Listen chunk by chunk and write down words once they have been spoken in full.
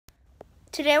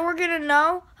Today we're gonna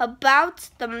know about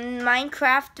the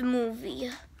Minecraft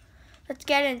movie. Let's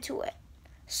get into it.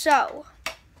 So,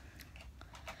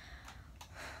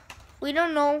 I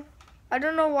don't know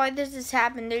why this has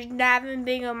happened. There haven't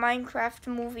been a Minecraft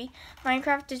movie.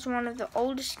 Minecraft is one of the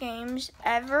oldest games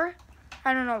ever.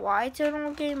 I don't know why it's an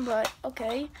old game, but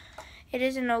okay. It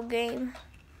is an old game.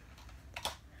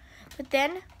 But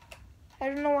then, I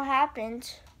don't know what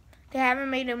happened. They haven't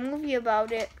made a movie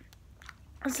about it.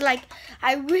 It's like,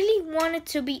 I really want it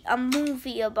to be a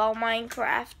movie about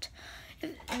Minecraft.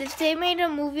 If they made a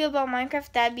movie about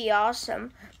Minecraft, that'd be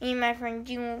awesome. Me and my friend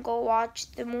June will go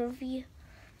watch the movie.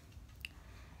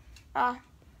 I'm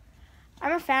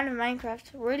a fan of Minecraft.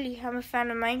 Really, I'm a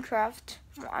fan of Minecraft.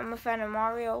 I'm a fan of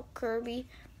Mario, Kirby.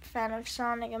 I'm a fan of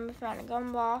Sonic. I'm a fan of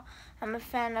Gumball. I'm a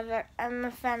fan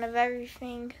of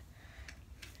everything.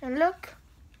 And look,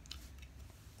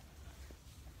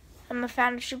 I'm a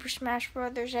fan of Super Smash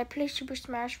Brothers. I play Super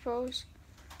Smash Bros.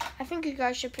 I think you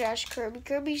guys should play as Kirby.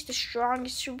 Kirby's the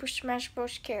strongest Super Smash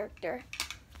Bros. Character.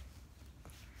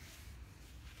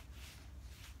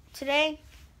 Today,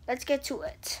 let's get to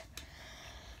it.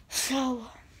 So,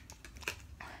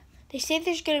 they say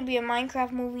there's going to be a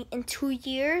Minecraft movie in 2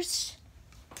 years.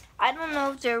 I don't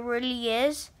know if there really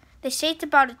is. They say it's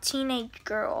about a teenage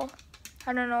girl.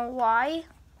 I don't know why,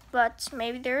 but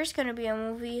maybe there is going to be a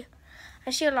movie. I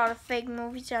see a lot of fake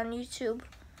movies on YouTube.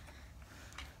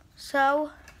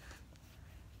 So,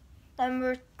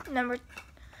 number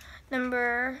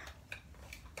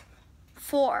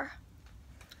 4.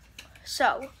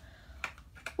 So,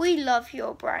 we love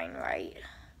Herobrine, right?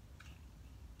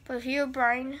 But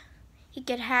Herobrine, he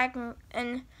could hack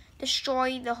and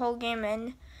destroy the whole game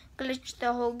and glitch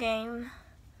the whole game.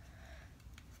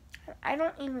 I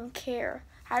don't even care.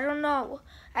 I don't know.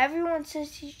 Everyone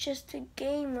says he's just a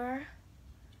gamer.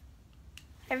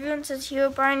 Everyone says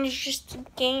Herobrine is just a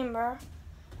gamer.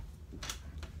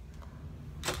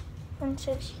 Everyone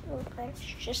says Herobrine is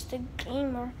just a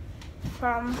gamer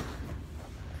from...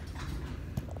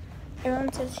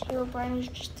 Everyone says Herobrine is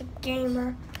just a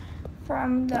gamer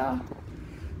from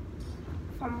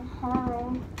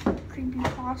horror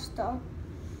creepypasta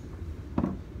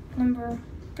number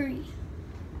 3.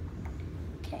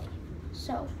 Okay,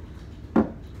 so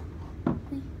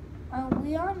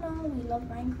we all know we love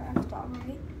Minecraft,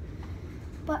 alright?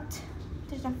 But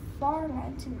there's a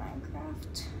farmland in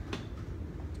Minecraft.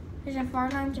 There's a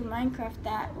farmland in Minecraft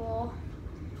that will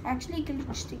actually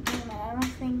glitch the game, and I don't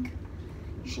think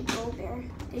you should go there.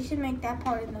 They should make that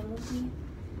part in the movie.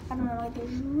 I don't know, like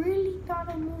there's really not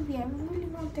a movie. I really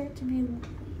want there to be a movie.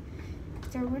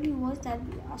 If there really was, that'd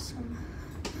be awesome.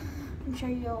 I'm sure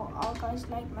you all guys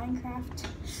like Minecraft.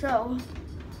 So,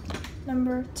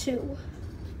 number 2.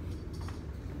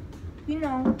 You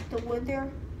know, the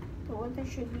Wither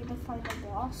should be the final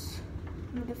boss.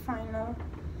 The final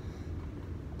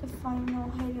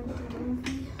hit of the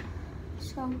movie.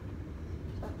 So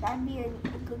that'd be a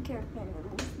good character in the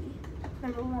movie.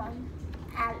 Number 1,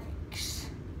 Alex.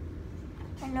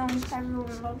 I know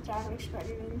everyone loves Alex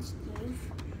better than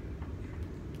Steve.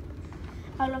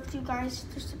 I'd love you guys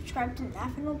to subscribe to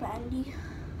Nathaniel Bandy.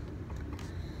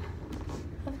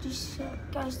 I'd love you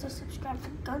guys to subscribe to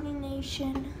Gunny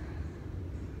Nation.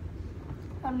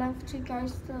 I'd love you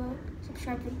guys to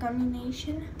subscribe to Gunny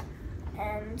Nation.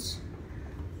 And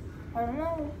I don't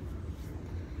know.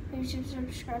 You should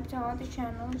subscribe to all the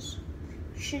channels.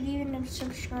 You should even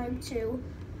subscribe to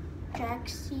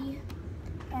Jaxie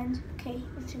and K,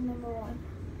 which is number 1.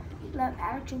 Let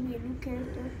Alex will be a new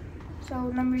character. So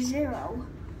number 0,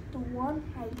 the one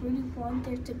I really want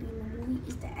there to be in the movie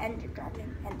is the Ender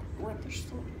Dragon and the Wither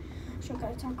Storm. So we're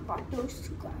gonna talk about those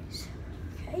 2 guys.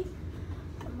 Okay?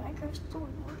 The Minecraft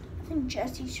story mode. I think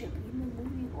Jesse should be in the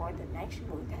movie or the next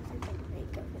movie that they're gonna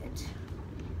make of it.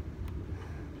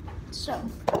 So,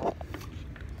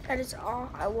 that is all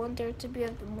I want there to be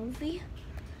of the movie,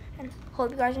 and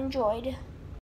hope you guys enjoyed.